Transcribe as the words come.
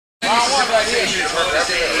conversation is what we're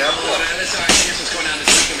saying. That's all right. Here's what's going on this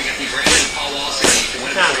weekend. We got the Brandon Paul Wall series. The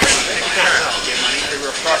winner of the get money.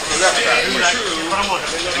 We're from the left side. Move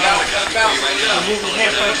your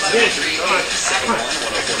head first.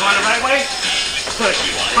 Going the right way? Push.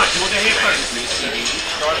 Punch. Move your head first.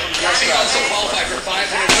 You also qualify for $500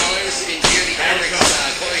 in yearly Eric's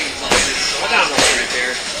coin line. It's right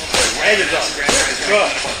there. There you go.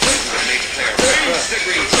 Good.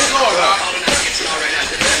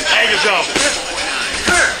 There you go.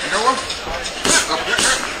 You know what?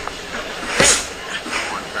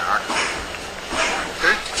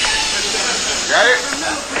 Okay. Got it?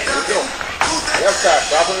 There we go. Left side.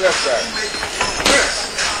 Stop on the left side.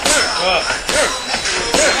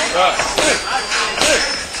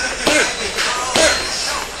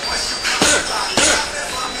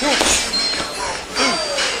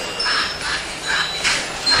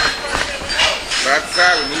 Back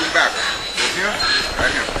side, we're moving back. Go here,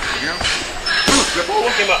 right here, here. Flip over.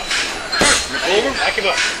 Pick him up. Flip over. Back him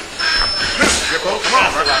up. Flip over. Come on,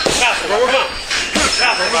 right. Faster, come on.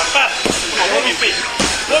 Faster, faster. Come on, move your feet.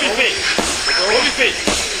 Move your feet. Move your feet.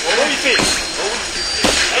 Move your feet.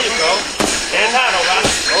 There you go. Hands high, though, Rock.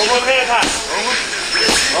 Over. Hands high. Over.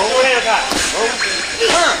 Over. Hands high. Over.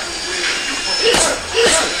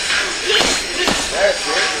 That's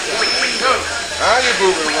it. How you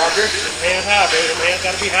moving, Walker? Hands high, baby. Them hands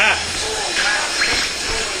gotta be high.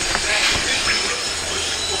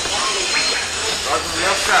 Start from the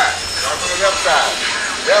left side. Start from the left side.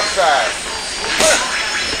 Left side.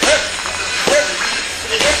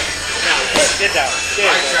 Down. Sit down.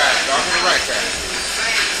 Right side. Start from the right side.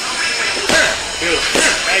 Beautiful.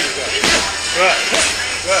 There you go. Good.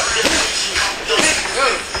 Good.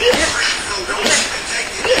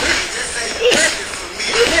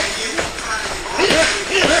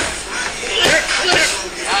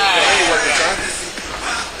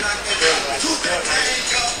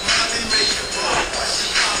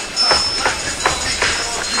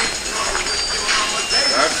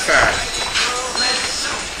 Left side.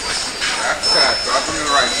 Left side. Start from the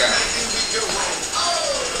right side.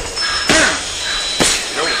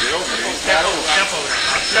 Get over, get over. Step over there.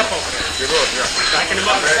 Step over there. Get over, yeah. Backing him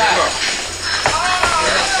up. Back it up.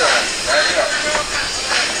 Left side. Back it up.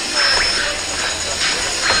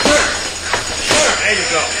 There you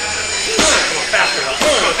go. Come on, faster. Come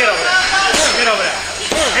on, get over there. Get over there.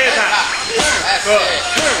 Hands high. Good.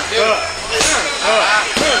 Good. Good.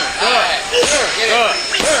 Good.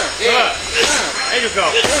 Good. Good. There you go.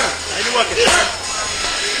 There you working, son.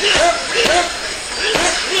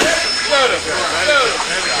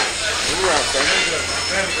 Move around, son.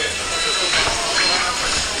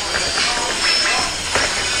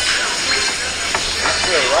 That's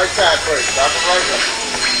good. Right side first. Stop him right there.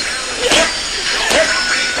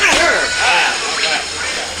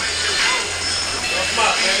 Come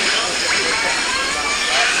on, baby.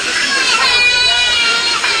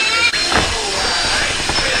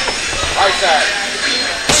 Right side.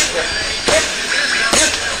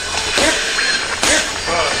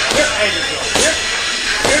 There you go.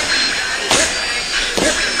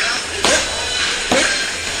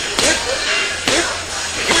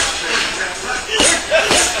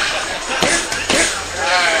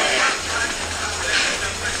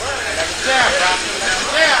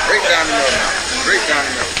 Break down the middle now. Break down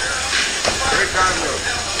the middle. Break down the middle.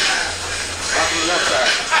 Back to the left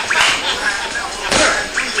side.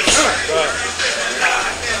 Good.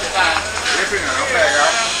 Flip in now. Back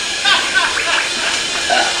out.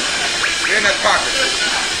 Get in that pocket.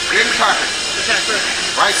 Get in the pocket.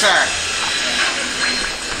 Right side.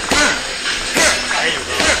 There you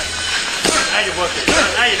go. Now you're working.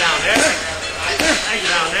 Now you're down there. Now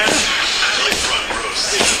you're down there. Front row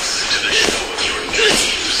seats to the show of your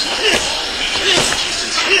dreams.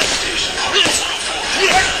 Houston's hit station,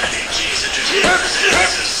 DJs introduce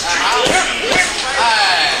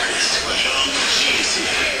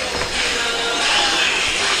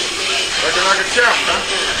Working like a chef, huh?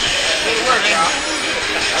 Good work, y'all.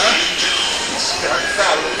 Huh? Right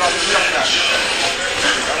side. Look on the left side.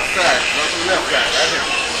 Right side. Look on the left side. Right here.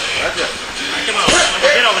 Right there. Come on.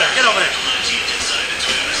 Get over there. Get over there.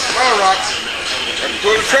 Come on, Rock.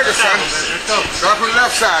 Pull the trigger, son. Start from the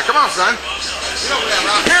left side. Come on, son. Get over there,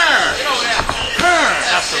 Rock. Get over there.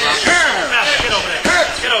 That's the Rock. Get over there.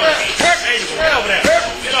 Get over there. There you go. Get over there.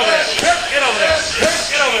 Get over there. Get over there.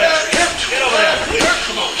 Get over there. Get over there.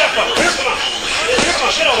 Come on. Step up. Come on. Come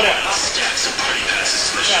on. Get over there.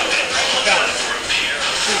 Got it.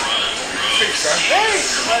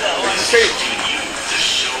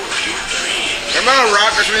 Come on,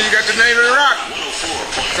 Rock. That's when you got the name of the rock.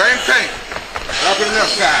 Same thing. Up on the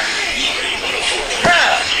left side.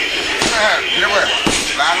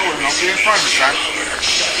 Get in front of me, son.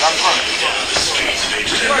 Stop in front of me.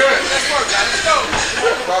 Good. Let's work, guys. Let's go.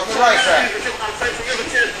 Stop the right side.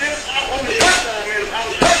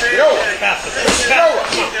 Get over. Get over.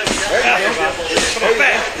 There you go. Come on,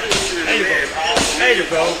 back. There you go. There you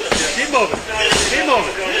go. Keep moving. Keep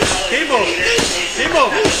moving. Keep moving. Keep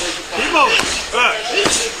moving. Keep moving. Good.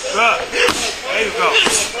 Good. There you go.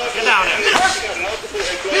 Get down there.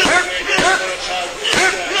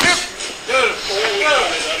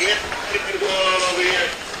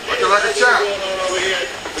 Looking like a champ.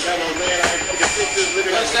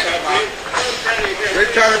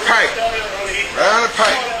 Great kind of pipe. Right on the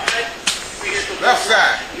pipe. Left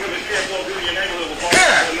side.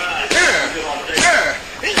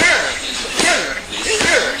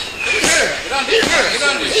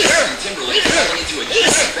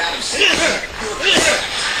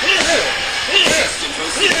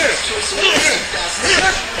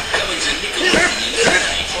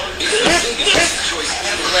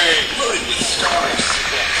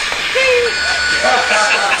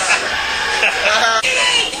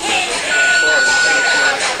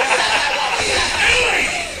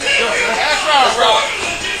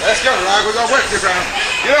 Let's go, Rock. We're gonna work this round.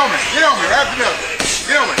 Get on me. Get on me. Right up the middle.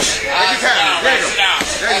 Get on me. Take your time. Dig him.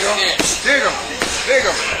 There you go. Dig him. Dig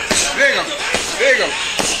him. Dig him. Dig him.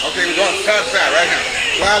 Okay, we're going side to side right now.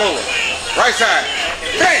 Slide over. Right side.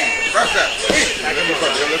 Bang. Right side. Now get this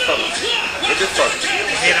first. Let's go. Get this first.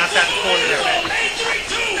 Head outside the corner there.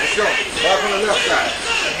 Let's go. Walk on the left side.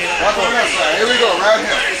 Walk on the left side. Here we go. Right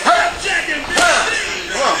here.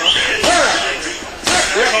 Come on.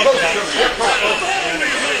 Get close to me. Get close to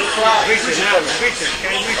me.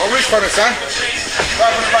 Don't reach for me, son.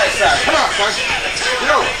 Right on the right side. Come on, son.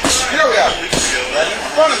 Get over. Get over there. Right in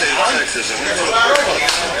front of me, son. Slide over.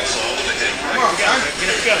 Come on, son.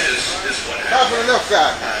 Right on the left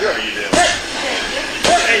side. Good.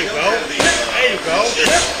 There you go. There you go.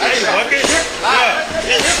 There you work it.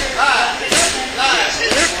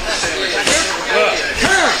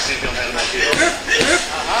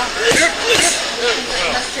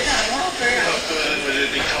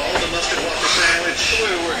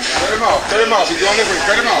 Cut him off. He's going this way.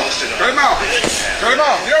 Cut him off. Cut him off. Cut him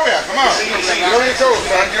off. Get over here. Come on. Get on your toes,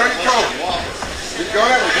 son. Get on your toes. He's going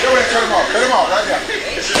that way. Get over there and cut him off. Cut him off. Right there.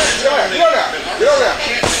 Get over there. Get over there. Get over there.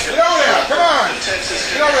 Get over there. Come on.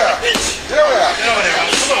 Get over there. Get over there. Get over there.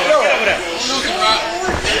 Come on. Get over there.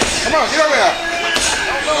 Come on. Get over there.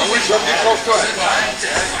 We should get close to it.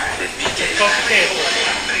 Close to Campbell.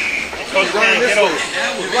 Close to Campbell. Get over.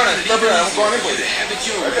 He's running. Stop there. I'm going this way.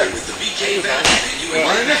 Right there.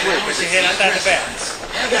 Running this way. Put your head outside the back.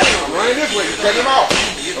 I'm running this way. Cut him off.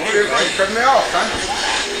 Don't cut me off, son.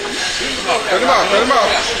 Cut him off. Cut him off.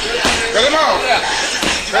 Cut him off.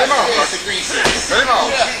 Cut him off. Cut him off.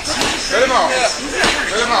 Cut him off. Cut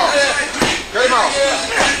him off. Cut him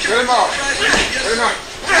off. Cut him off. Cut him off.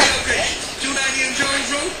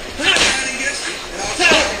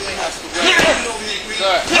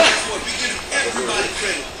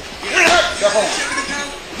 Step on.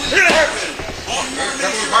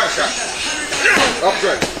 Step on body shot. Up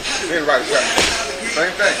good. Then right shot.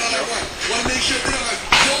 Same thing. Want to make sure they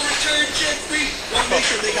don't return check free. Want to make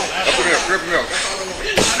sure they got up the middle. Grip the middle.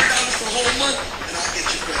 $100 for a whole month, and I'll get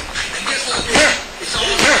you back. And guess what? It's all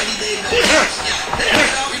 90-day notice.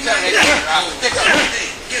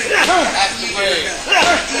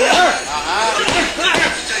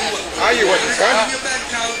 How you with it, son? Let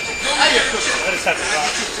us have the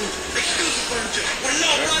rock.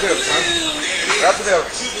 That's good, son. Wrap the middle.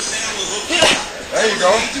 There you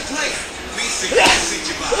go.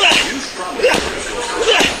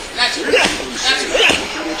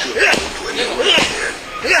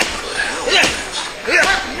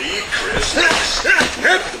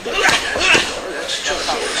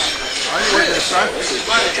 How you with it, son?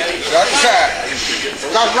 Got the side.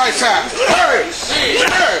 Got the right side. Hey!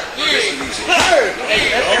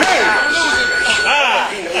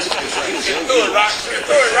 Do it, Rock.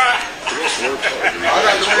 Do it, Rock. I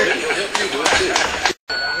got the ring.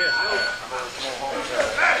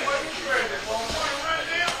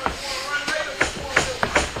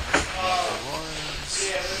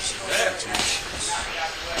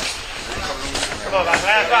 Come on, guys.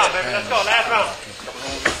 Last round, baby. Let's go. Last round.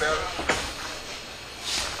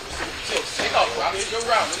 Take off, Rock. It's your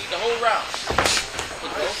round. We need the whole round.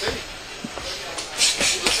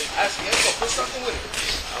 Actually, let's go. Put something with it.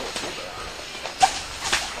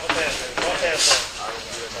 Both hands, baby. Both hands, baby.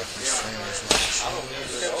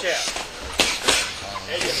 Step chair.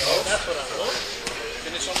 There you go. That's what I want.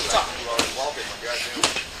 Finish on the top.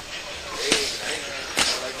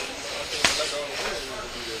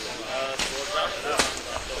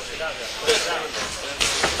 I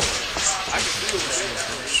can feel it.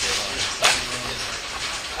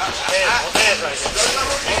 Hands right there.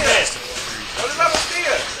 Hands. Dale la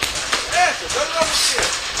botella. Eso, dale la botella.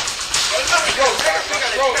 Dale la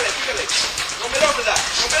botella. Pícale. No me lo da.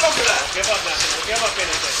 Give up now. Give up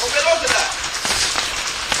anything. No me lo da.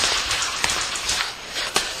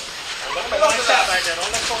 Don't let one shot right there.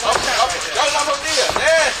 Don't let one shot right there. Dale la botella.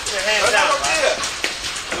 Eso. Your hands Dale la down. botella.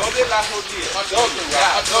 No de la botella.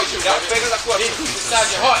 Ya, pega la cuerda. Inside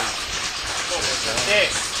your heart. There.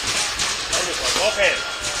 There you go. Both hands.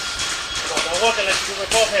 Come on, don't walk unless you do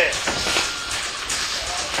with both hands.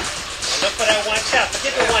 Look for that one shot.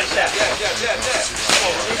 Forget the one shot. Yeah. Come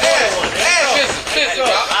on, we need more than one. There you go. Kiss it,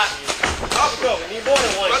 Rock. Let's go. We need more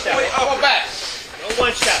than one shot. Up or back. No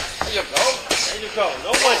one shot. There you go. There you go.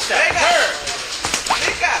 No one shot. Turn.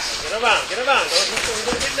 Get around.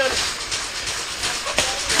 Don't get none.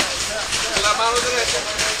 La mano derecha.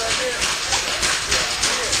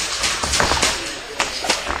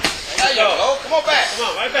 There you go. Come on back. Come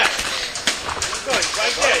on, right back. Good.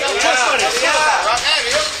 Right there. Rock at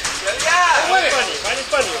him. Right in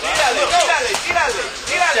front of you. Tírale.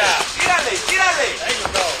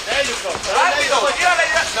 There you go. Rápido, tírale.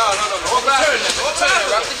 No. Turn it.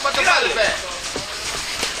 Rock. Think about the body bag.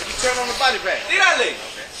 You turn on the body bag. Tírale.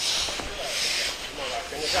 Come on, Rock.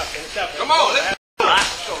 Finish up. Come on, let's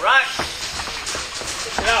go, Rock.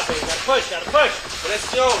 Push it out, baby. Gotta push.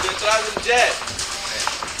 presión detrás del jet.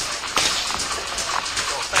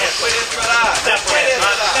 Puede esperar. Puede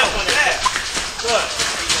esperar. Good.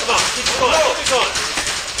 Come on, keep it going.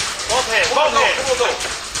 Both hands. Come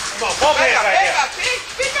on, Both hands right there.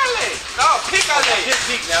 Pícale. No, pícale. Just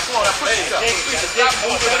peek now. Come on, push it up. Stop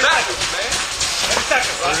moving the backwards, man. 30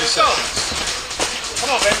 seconds, Rock. Let's go. Come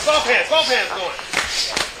on, baby. Both hands going.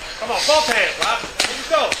 Come on, both hands, Rock.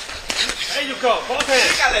 There you go. Both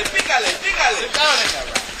hands. Pícale. Sit down in there,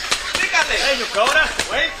 Rock. Pícale. There you go. That's the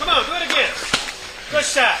way. Come on, do it again. Good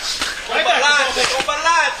shot. Right back. Con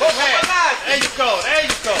balance. Both hands. There you go.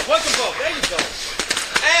 Work them both. There you go.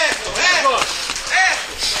 Eso. There you go.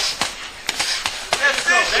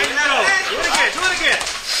 Do it again.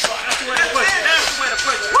 That's the way to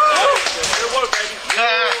push. Good work, baby.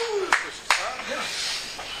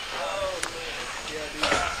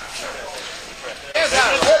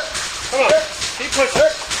 Come on.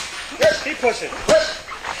 Keep pushing.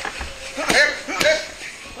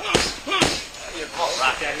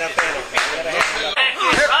 Rock that left hand up.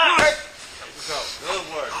 Good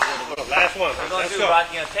work. Last one. We're going to Let's do, go.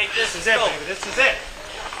 Rocky. You're going to take this. This is it, baby. This is it.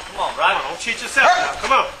 Come on, Come on, Rocky. don't cheat yourself now.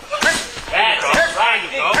 Come on. That's it. Right.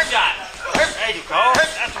 There you go. Big shot. There you go.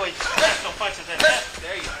 That's the way you snatch no punches in there.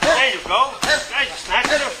 There you go. There you go. There you snatch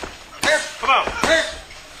it. Come on.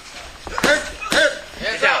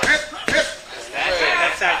 Get down.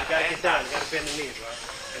 Left side, you gotta get down. You gotta bend the knees, right?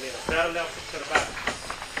 And then a better left to the bottom.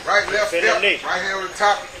 Right, left, Bend step. them knees. Right hand on the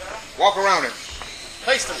top. Walk around it.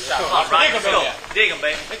 Place them shots. Come on, Rocky. Let's go. Dig him,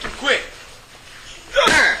 baby. Make him quick.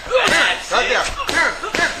 That's Right it. there.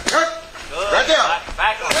 Good. Right there.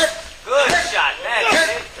 Back on. Good shot. That's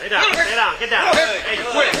it. Stay down. Get down. There you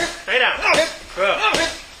go. Stay down. Good.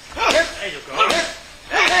 There you go.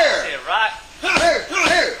 That's it, Rock.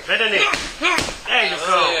 Bend the knee. There you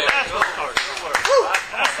go. That's what I'm talking about.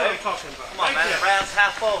 That's what I'm talking about. Come on, man. The round's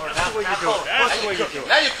half over. That's the way you do it. That's the way you do it.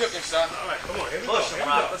 Now you're cooking, son. All right, come on. Here we go. Push him,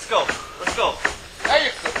 Rock. Let's go. Now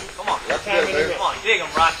you're cooking. Come on. That's good, baby. Come on. Dig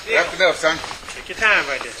him, Rock. Dig That's him. enough, son. Take your time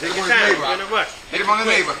right there. Take Hit him your on his time. neighbor. You're in a rush. Hit him on the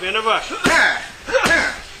neighbor. You're in a rush. That's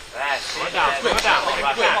it. Slow down. Come on,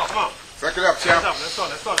 Rock. Come on. Suck it up, champ. Let's go.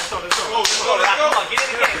 Let's go, Rock. Come on. Get in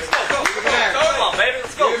the game. Let's go. Come on, baby.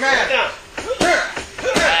 Let's go. Get him, man. Down.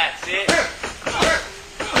 That's it.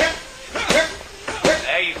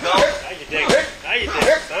 There you go. Now you dig it. Now you dig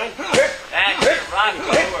it, son. That's it, Rock.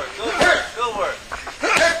 Good work.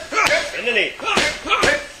 Bend the knee.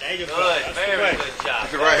 There you go. Good. That's the Very way. good job.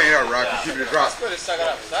 Put the right hand up, Rock. Keep it drop. Good. Suck it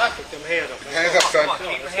up, son. Put them hands up. Hands up, son. Come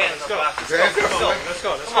on. Keep your hands up, Rock. Hands up, son. Let's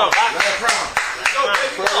go. Come on, Rock. Last round. Let's go,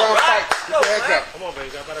 baby. Put Come it on, around Rock. tight. Let's Keep go, your hands man. up. Come on, baby.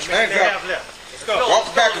 Got about a minute and a half left. Let's go. Walk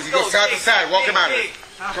backwards. You go side to side. Walk him out of it.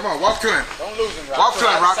 Come on, walk to him. Don't lose him, Rock. Walk to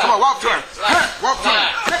him, Rock. Come on, walk to him. Walk to him.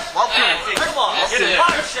 Walk to him. That's it. Come on. Get a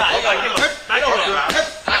body shot. You gotta give him. Back him up.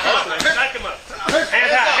 Back him up.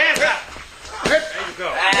 Hands out. There you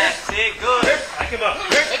go. That's it. Good. Back him up.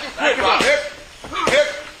 Make him quick, Rock. Bend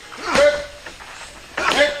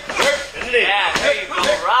the knee. Yeah, there you go,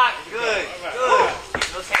 Rock. Good.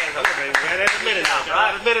 Keep those hands up. Baby, we got a minute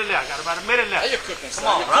now. Got about a minute Now left. you're cooking, son.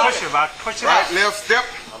 Come on, Rock. Push it, Rock. Push it Right, out. left step.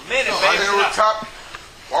 A minute, Right baby. hand on the top.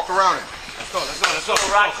 Walk around it. Let's go.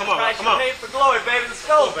 Rock, Come on. Aim for glory, baby. Let's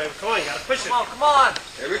go. Come on, baby. Come on, you gotta push it. Come on.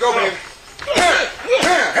 Here we go, baby.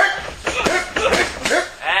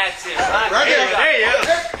 That's it, Rock. Right there. There you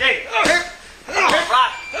go. Come on,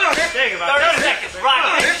 Rock. There you go. 30 seconds,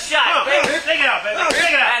 Rock. Take a shot, baby. Take it out, baby.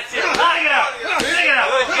 Take it out. That's it, Rock. Take it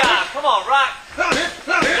out. Good job. Come on, Rock.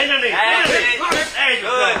 Bend your knee. That's it. There you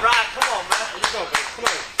go. Good, Rock. Come on, man. There you go, baby.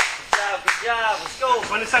 Come on. Good job. Let's go.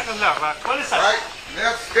 20 seconds left, Rock. 20 seconds. Right,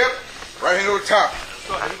 left, step, right hand over the top.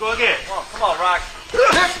 Go, here we go again. Come on, Rock. Hip,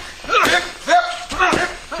 hip, step,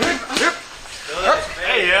 hip.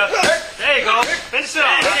 There you go. There you go. Finish it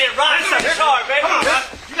off. That's it, Rock. Finish hard, baby. Come on, Rock.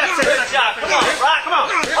 You got 6 Good seconds. job. Come on, Rock. Come on.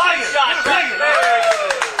 Hard shot, Rock. Very good.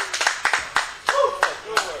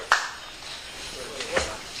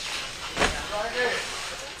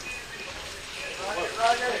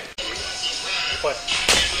 What?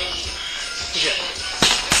 Again.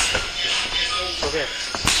 Okay.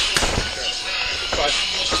 Five.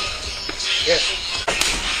 Yes.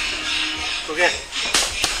 Again.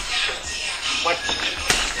 One.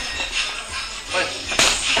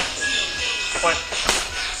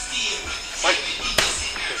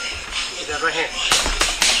 Put that right hand.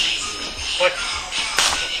 Put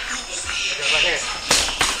that right hand.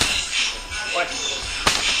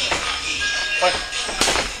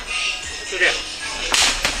 Two there.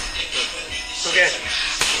 Two again.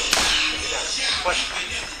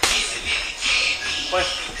 One.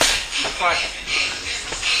 Five.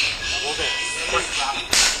 Hold it. One.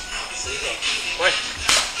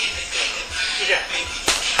 Two there.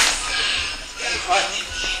 Five.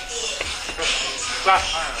 Clap.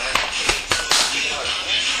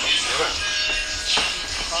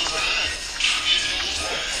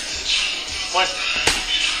 One.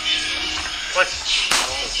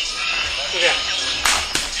 Two there.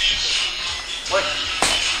 One,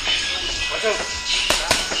 two.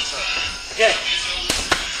 Okay.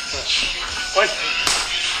 One.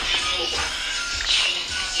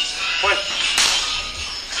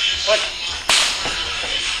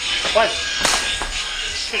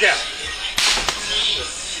 Two down.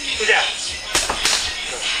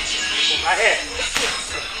 Right hand.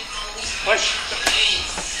 One.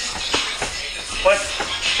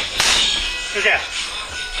 Two down.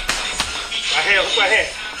 Right hand, hook right hand.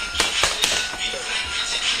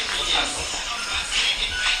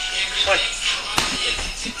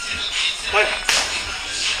 One.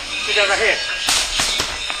 Two down right hand.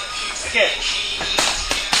 Again.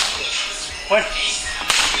 One.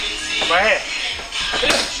 Right hand.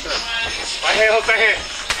 Right hand, hook right hand.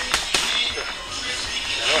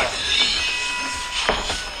 All right.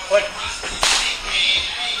 One.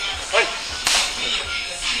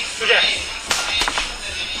 Two down.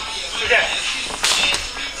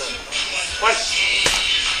 One.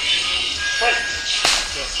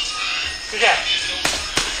 Two down.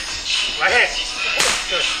 Right hand.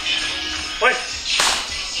 One.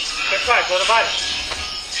 Good try. Go to the body.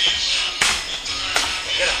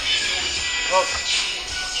 Get up. Go.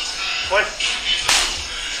 One.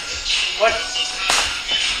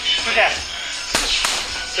 Two down.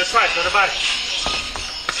 Good try. Go to the body.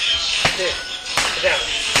 There. Get down.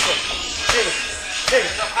 Dig.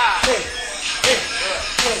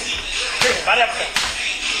 Body up there.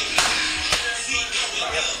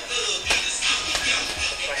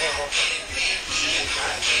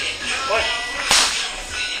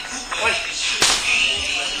 One.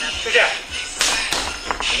 Two down.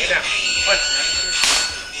 Get down. One.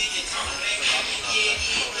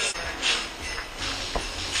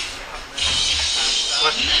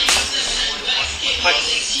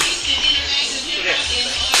 Two down.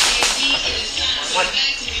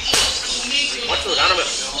 One. Two. Down a minute.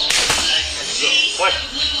 One.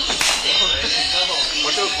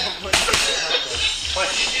 Two.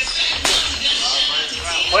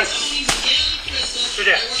 One. Two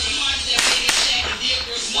down.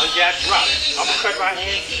 One jab, drop. Uppercut right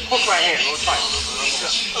hand, hook right hand, no fight.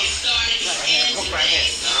 Hook right hand,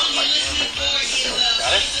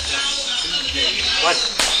 got it?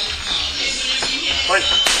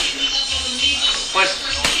 One.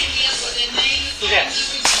 Two down.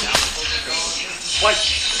 One.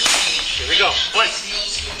 Here we go. One.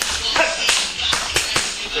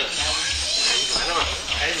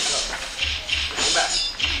 There you go. Come back.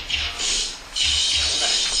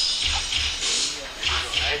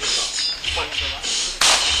 There you go.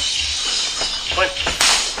 One.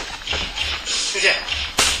 Two down.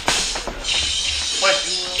 One.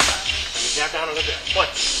 You jab down a little bit. One.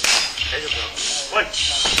 There you go. One.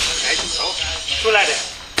 There you go. Two like that.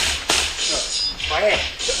 Right hand.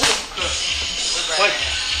 One.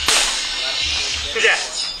 Two down.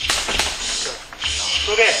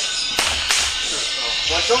 Two again.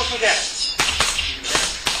 two, two down.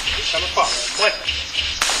 Come apart. One.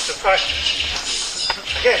 The first.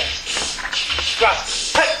 Again. Drop.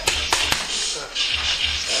 Hey.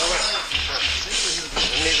 Around.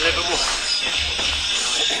 Need a little bit more.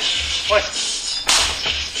 One.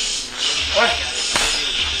 One.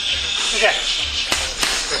 Two down.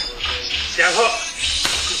 Good. Down hook.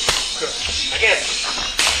 Good. Again.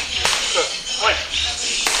 Good. One.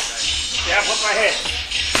 Down hook right here.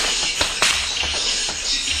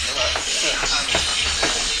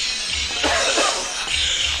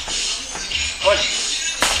 One.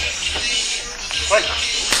 One.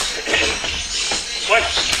 One.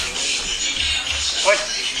 One.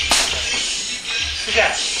 Two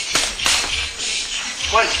down.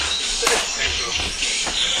 One.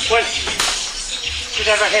 One. Two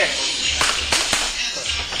down right here.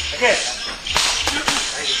 Again.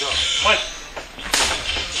 There you go. One.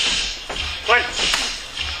 One.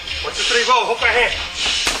 1, 2, 3, roll. Hook right here.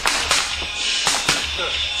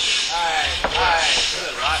 Good. Alright.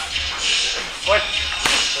 Good, right. One.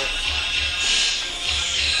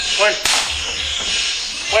 One.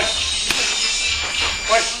 One.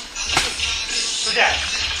 One. Two down.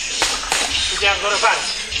 Two down, go to the bottom.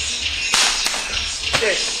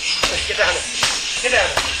 Dig. Get down there. Get down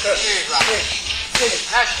there. Good. Dig. Dig.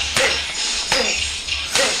 Dig. Dig.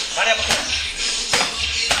 Dig. Right up.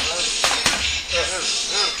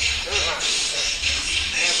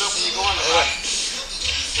 Hands up when you go on the right.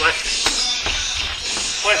 One.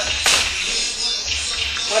 One.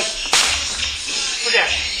 One. Two down.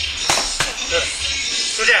 Good.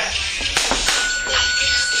 Two down.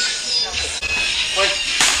 One.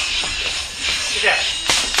 Two down.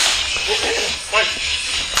 One.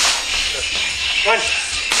 One.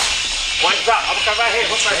 One drop. I'm coming right here.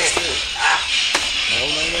 Hook right here. Ah. No.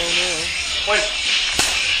 One.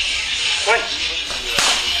 One.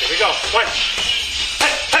 Here we go. One.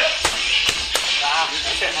 Hey, hey.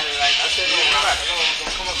 That's it. That's it.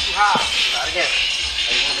 Don't come up too high. Try it again.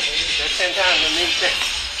 That's 10 times. Let me sit.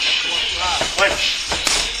 One.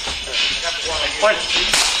 One.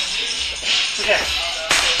 Two down.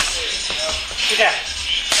 Two down.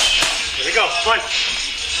 Here we go. One.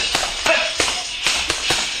 Hey.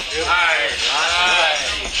 Alright.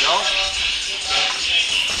 No.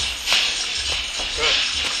 Good.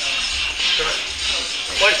 Good.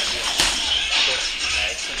 One.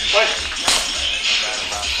 One.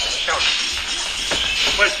 Count.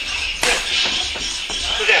 One.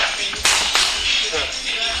 Two down.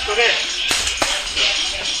 Go there.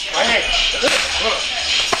 Right hand.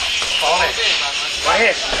 Fall in. Right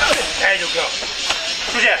hand. There you go.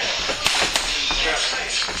 Two down.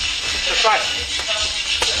 That's right.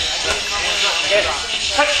 Again.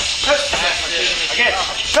 Again.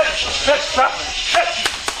 Stop.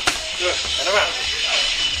 Good. And around.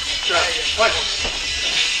 One.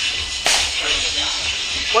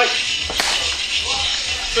 One.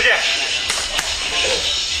 Two down.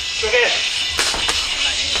 Two again.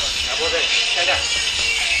 Double there. Stand up.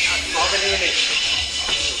 All the knees.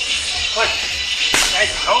 One. There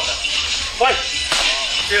you go. One.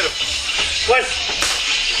 Beautiful. One.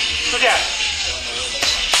 Two down.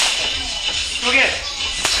 Two again.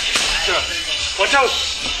 Good. 1, 2.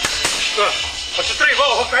 Good. 1, 2, 3.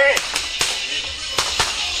 Roll. Hook right hand.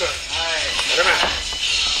 Good. Let him out.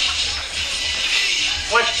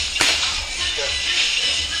 One. Good.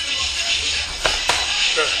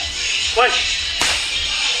 Good. One.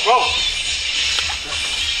 Roll.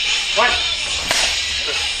 One.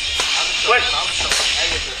 Good. One.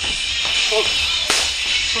 Hold.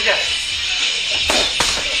 Two again.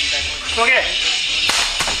 Two again.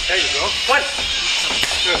 There you go. One.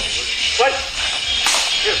 Good. One.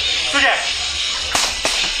 Good. Two down.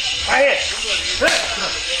 Right here. Good.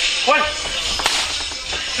 One.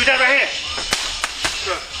 Two down right here.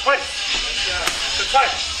 Good. One. Good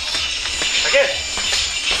side. Again.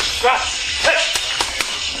 Drop. Hey.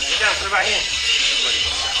 Get down to the right hand. Right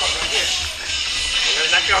here. I'm going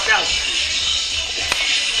to knock you off balance.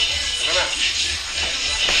 Come on.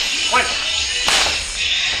 One.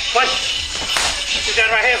 One. Two down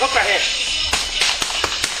right hand. Hook right hand.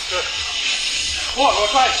 Good. Four. Go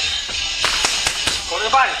twice. Go to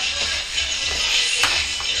the body.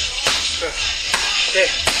 Good. Okay.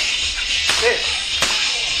 Okay.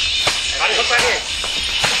 Body hook right here.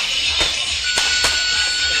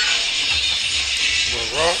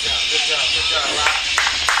 Good job. Good job, Rock.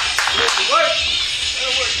 Good work.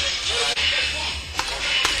 Good work.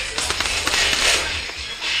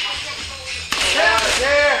 Down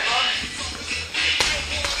there.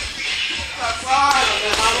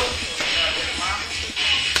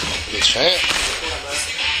 Looks fat.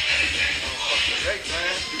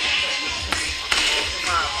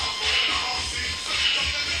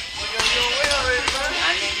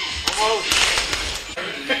 a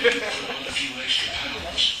few extra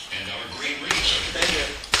pounds, and our great rates are today.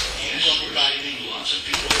 Yes, we're saving lots of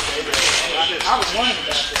people. I was wondering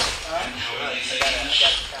about that. And how are they thanking us?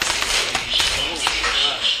 These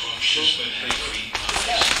scrumptious banana-cream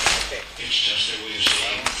pies. It's just their way of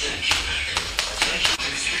saying thank you, Packer.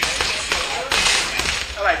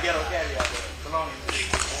 I like ghetto caddy out there. Bologna.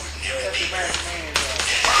 That's the American man.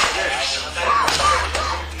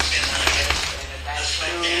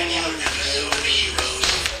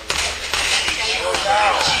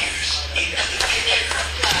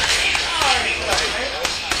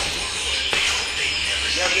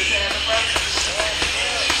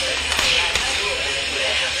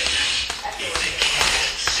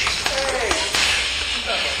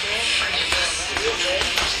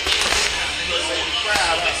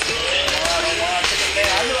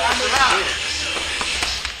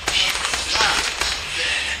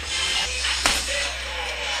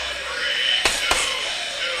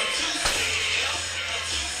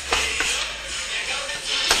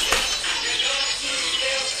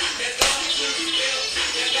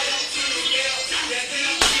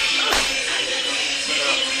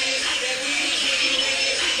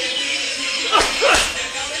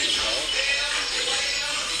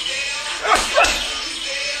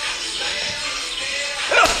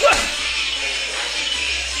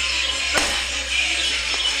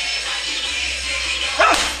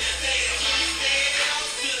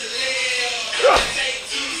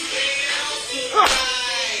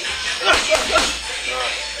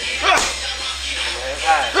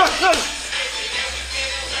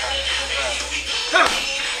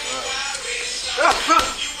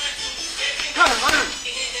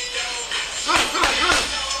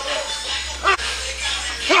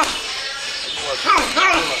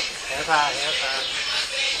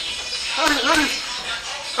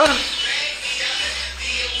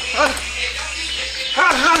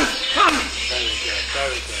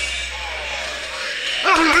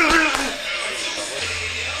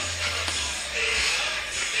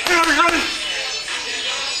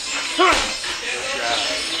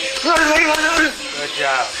 Good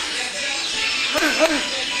job. Good job.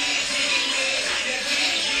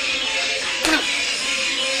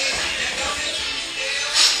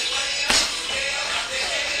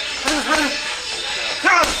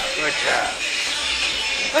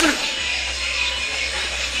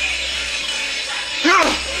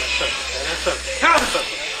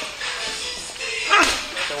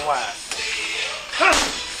 Nothing wide.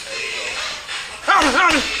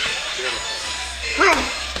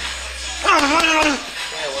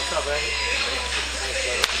 Hey, what's up, baby?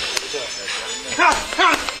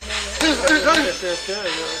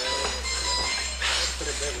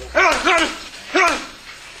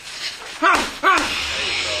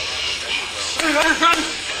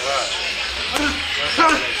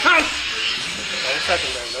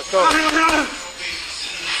 Let's go. There you go.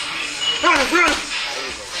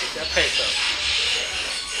 Get that pace up.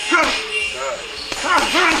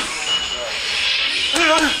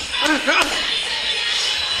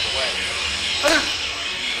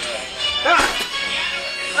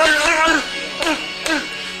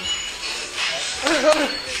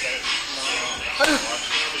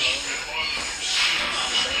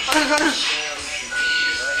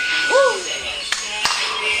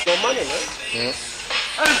 No money, man. Yeah.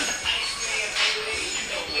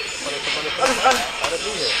 Gotta be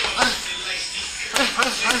here.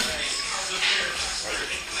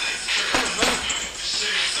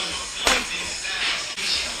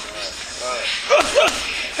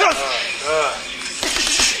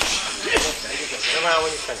 Get around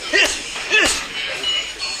when you finish.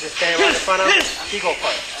 Just stand right in front of him. He go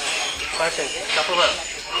first. First thing, step around.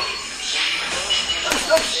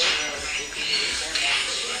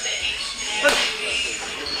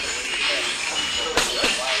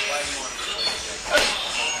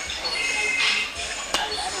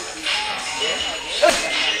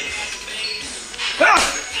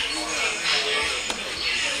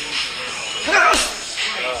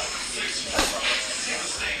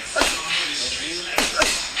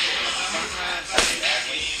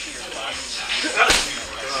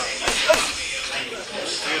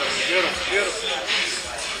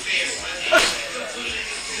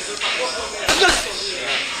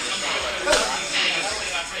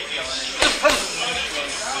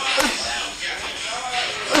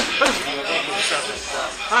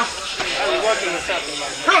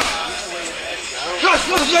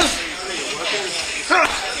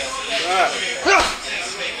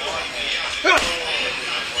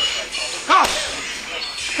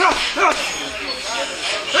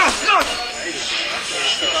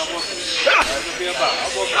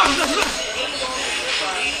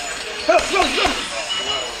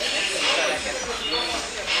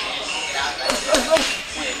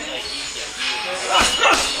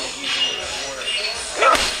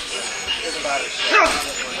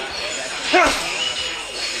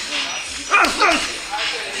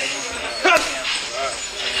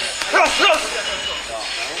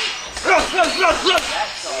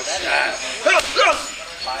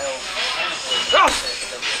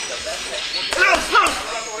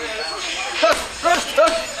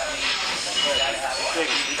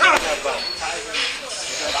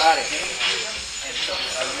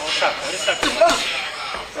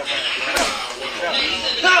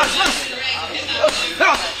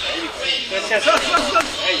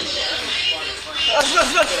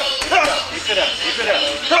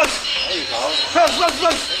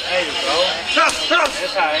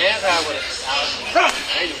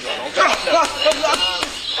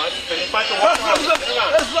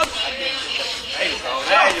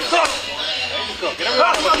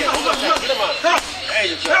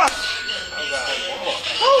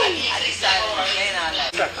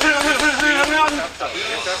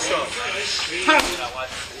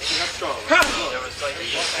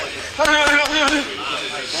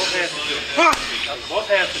 Both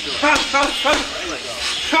hands to do it.